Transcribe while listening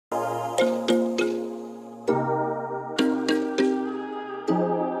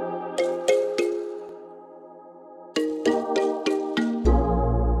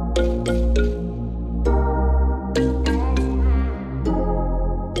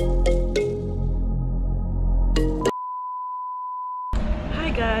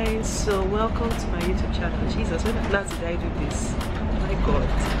So welcome to my YouTube channel. Jesus, when last did I do this? My god,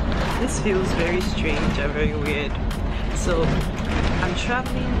 this feels very strange and very weird. So I'm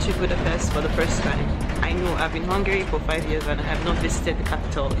traveling to Budapest for the first time. I know I've been Hungary for 5 years and I have not visited the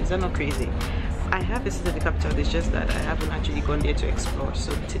capital. Is that not crazy? I have visited the capital, it's just that I haven't actually gone there to explore.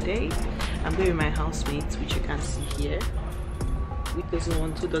 So today I'm going with my housemates, which you can see here. Who doesn't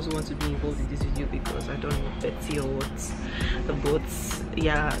want to be involved in this video because I don't know Betty or what the boats.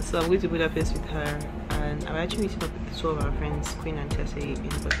 Yeah, so I'm going to Budapest with her, and I'm actually meeting up with two of our friends, Queen and Tessie, in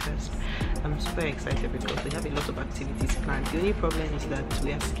Budapest. I'm super excited because we have a lot of activities planned. The only problem is that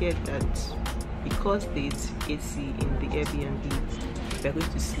we are scared that because there's AC in the Airbnb, we're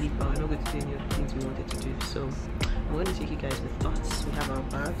going to sleep and we're not going to do any of the things we wanted to do. So I'm going to take you guys with us. We have our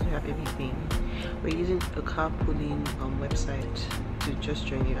bags, we have everything. We're using a carpooling website to just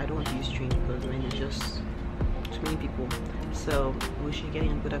join you. I don't want to use train because when it's just too many people. So we should get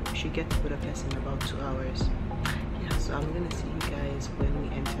to Budapest in about 2 hours. Yeah, so I'm gonna see you guys when we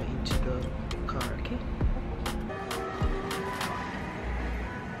enter into the car, okay?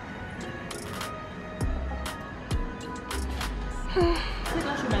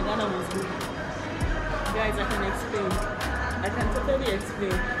 Guys, I can totally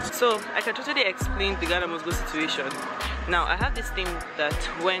explain. So I can totally explain the Ghana must go situation. Now I have this thing that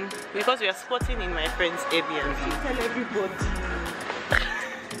because we are squatting in my friend's Airbnb. Tell everybody.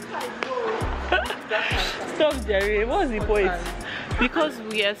 Stop, Jerry. What's the point? Because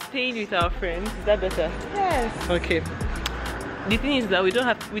we are staying with our friends. Is that better? Yes. Okay. The thing is that we don't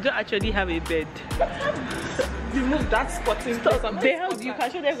actually have a bed. Remove that squatting. Stop. You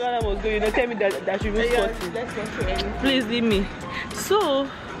can show them where I was going. Tell me that you remove squatting. Let's go through anything. Please leave me. So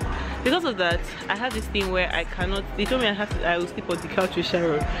because of that, I have this thing where I cannot. They told me I will sleep on the couch with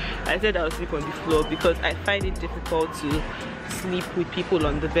Sharon. I said I will sleep on the floor because I find it difficult to sleep with people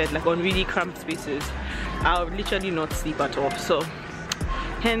on the bed, like on really cramped spaces. I'll literally not sleep at all. So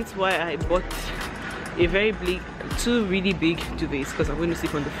hence why I bought two really big duvets, because I'm going to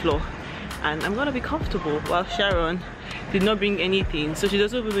sleep on the floor and I'm gonna be comfortable, while Sharon did not bring anything, so she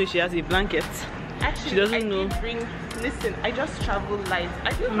doesn't even know if she has a blanket. Actually, she doesn't know. Listen, I just travel light.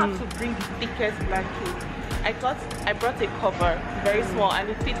 I didn't have to bring the thickest blanket. I brought a cover, very small, and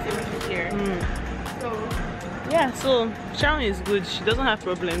it fits in here. So yeah, so Sharon is good. She doesn't have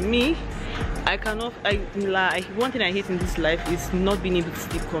problem. Me, I cannot. One thing I hate in this life is not being able to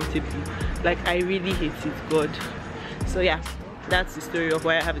sleep comfortably. Like I really hate it, God. So yeah, that's the story of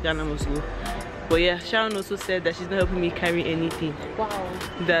why I have the Ghana must go. But yeah, Sharon also said that she's not helping me carry anything. Wow.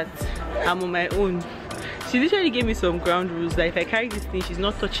 That I'm on my own. She literally gave me some ground rules that if I carry this thing, she's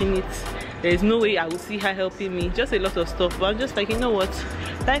not touching it. There is no way I will see her helping me. Just a lot of stuff. But I'm just like, you know what?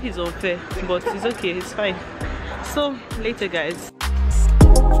 Life is unfair, but it's okay. It's fine. So later, guys.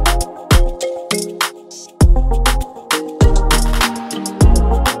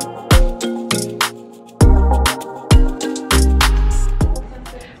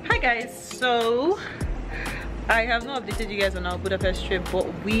 So I have not updated you guys on our Budapest trip, but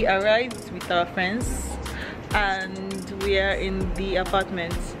we arrived with our friends and we are in the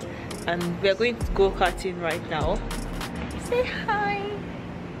apartment and we are going to go karting right now. Say hi.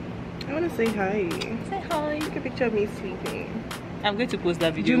 I want to say hi. Say hi. Take a picture of me sleeping. I'm going to post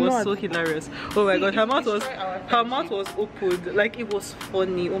that video. It was so hilarious. Oh my god, her mouth was opened, like it was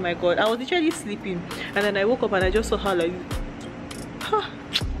funny. Oh my god, I was literally sleeping and then I woke up and I just saw her like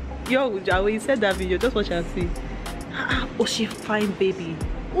yo, when you said that video, just watch and see. Oh, she fine, baby.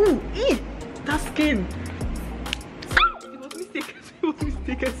 Ooh, that skin. It was mistake. It was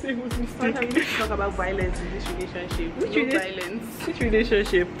mistake. I say it was mistake. Why we talk about violence in this relationship? Which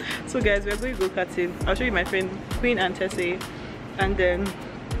relationship? So guys, we're going to go karting. I'll show you my friend Queen and Tessie, and then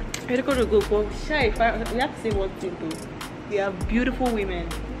we're going to go. But we have to say one thing though. We are beautiful women.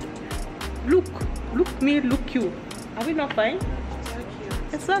 Look me, look you. Are we not fine?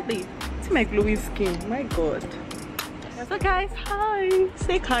 Exactly. See my glowing skin. My god. So guys, hi.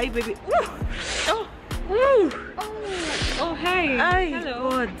 Say hi, baby. Ooh. Oh. Ooh. Oh, hey. Hi. Hello.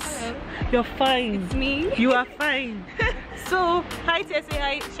 God. Hello. You're fine. It's me. You are fine. So, hi Tessie,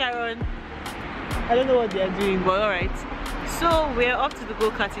 hi Sharon. I don't know what they are doing, but alright. So, we're off to the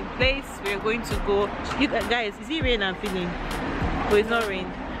go-karting place. We're going to go. Guys, is it rain I'm feeling? Oh, it's not rain.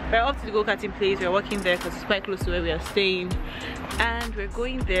 We're off to the go-karting place. We're walking there because it's quite close to where we are staying, and we're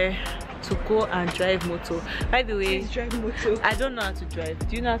going there to go and drive motor. By the way, I don't know how to drive.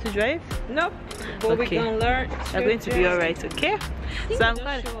 Do you know how to drive? Nope. But okay. We're gonna learn. We're going to be alright, okay? So I'm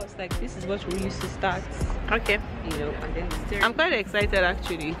quite show us like this is what we used to start. Okay. You know, and then I'm quite excited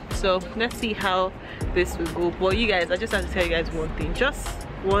actually. So let's see how this will go. But you guys, I just have to tell you guys one thing. Just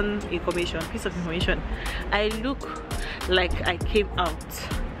one piece of information. I look like I came out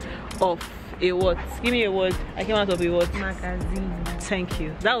of a what? Give me a word. I came out of a what? Magazine. Thank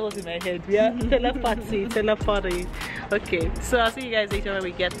you. That was in my head. Yeah. Telepathy. Okay. So I'll see you guys later when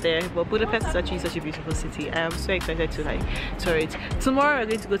we get there. But Budapest is actually such a beautiful city. I am so excited to tour it. Tomorrow we're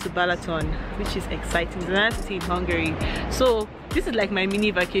going to go to Balaton, which is exciting. It's another city in Hungary. So this is like my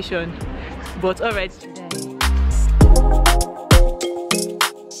mini vacation. But alright.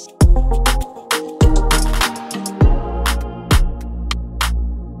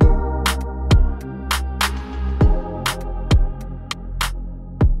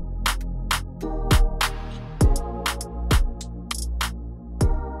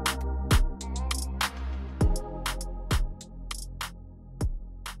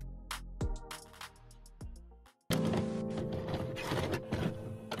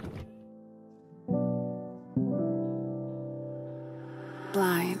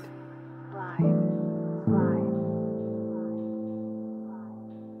 Blind. Blind.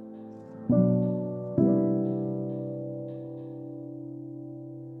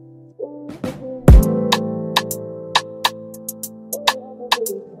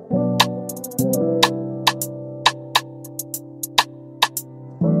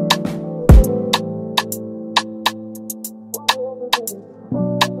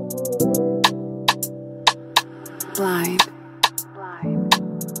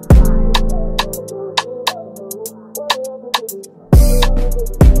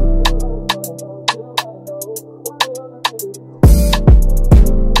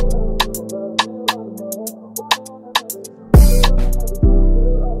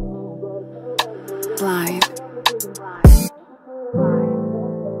 Blind.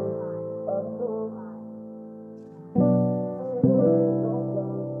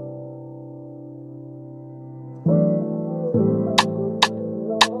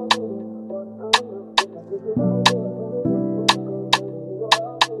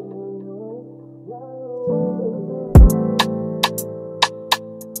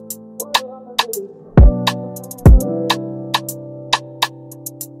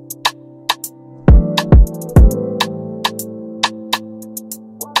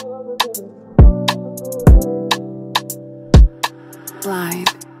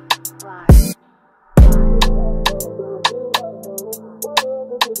 Blind.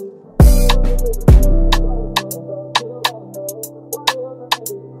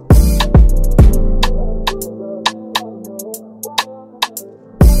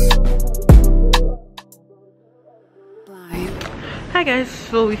 Hi guys,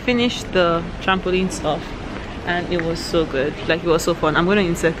 so we finished the trampoline stuff and it was so good. Like, it was so fun. I'm going to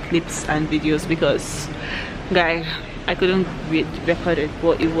insert clips and videos because guys, I couldn't record it,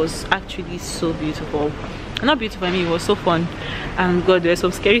 but it was actually so beautiful. Not beautiful, I mean, it was so fun. And god, there's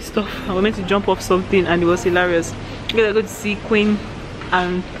some scary stuff. I was meant to jump off something and it was hilarious. I got to see Queen,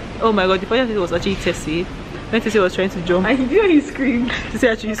 and oh my god, the funny thing was actually Tessie. When Tessie was trying to jump, I knew he screamed. Tessie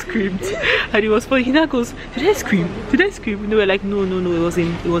actually screamed, and it was funny. He now goes, "Did I scream? Did I scream?" And they were like, "No, no, no. It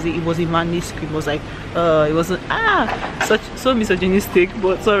was a manly scream." It was like, it wasn't so misogynistic,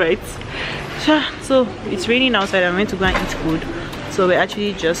 but it's alright. So it's raining outside. I'm meant to go and eat food, so we're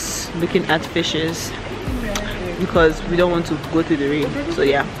actually just looking at fishes because we don't want to go to the rain. So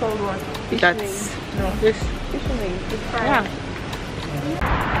yeah, that's this. Yeah.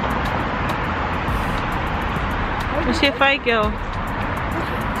 You say hi, girl.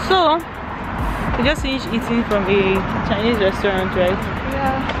 So we just finished eating from a Chinese restaurant, right?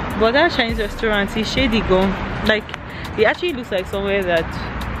 Yeah. But that Chinese restaurant is shady, go. Like, it actually looks like somewhere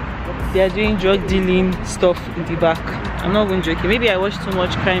that they are doing drug dealing stuff in the back. I'm not even joking. Maybe I watch too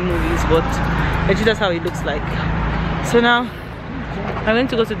much crime movies, but actually that's how it looks like. So now I'm going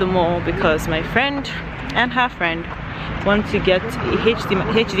to go to the mall because my friend and her friend want to get a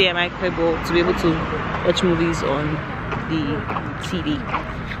HDMI cable to be able to watch movies on the TV.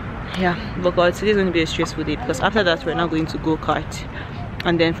 Yeah, but god, today's going to be a stressful day because after that we're now going to go kart,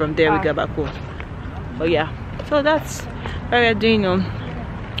 and then from there we get back home. But yeah, so that's what we're doing on.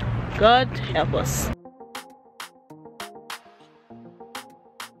 God help us.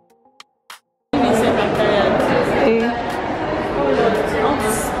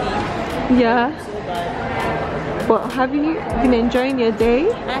 Yeah. Well, have you been enjoying your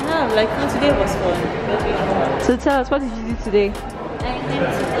day? I have. Like, today was fun. So tell us, what did you do today? I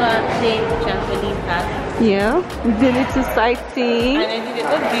went to go and play trampoline park. Yeah. We did a little sightseeing. And I did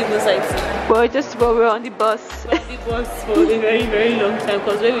not do sightseeing. Well, we're on the bus. On the bus for a very, very long time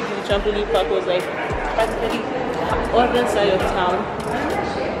because where we did the trampoline park was like practically other side of town.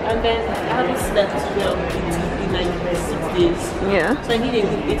 and then I haven't slept well in like 6 days. Yeah. So I need a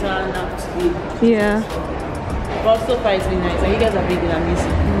good 8-hour nap today. Yeah. But so far it's been nice, and you guys have been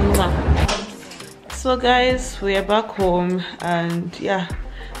amazing. Mwah. So guys, we are back home, and yeah,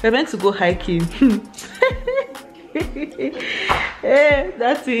 we're meant to go hiking.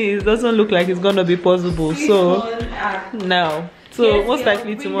 That thing doesn't look like it's gonna be possible. So now, so most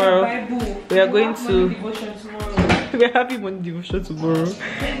likely tomorrow we are going to. We are having morning devotion tomorrow.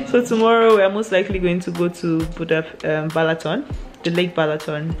 So tomorrow we are most likely going to go to Balaton, the Lake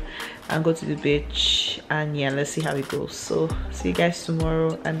Balaton, and go to the beach, and yeah, let's see how it goes. So see you guys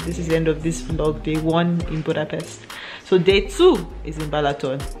tomorrow, and this is the end of this vlog, day 1 in Budapest. So day 2 is in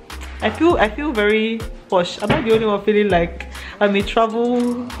Balaton. I feel very posh. I'm not the only one feeling like I'm a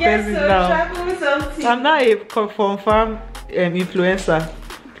travel person now. I'm not a confirmed influencer.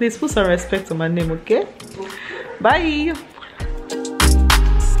 Please put some respect on my name, okay? Bye.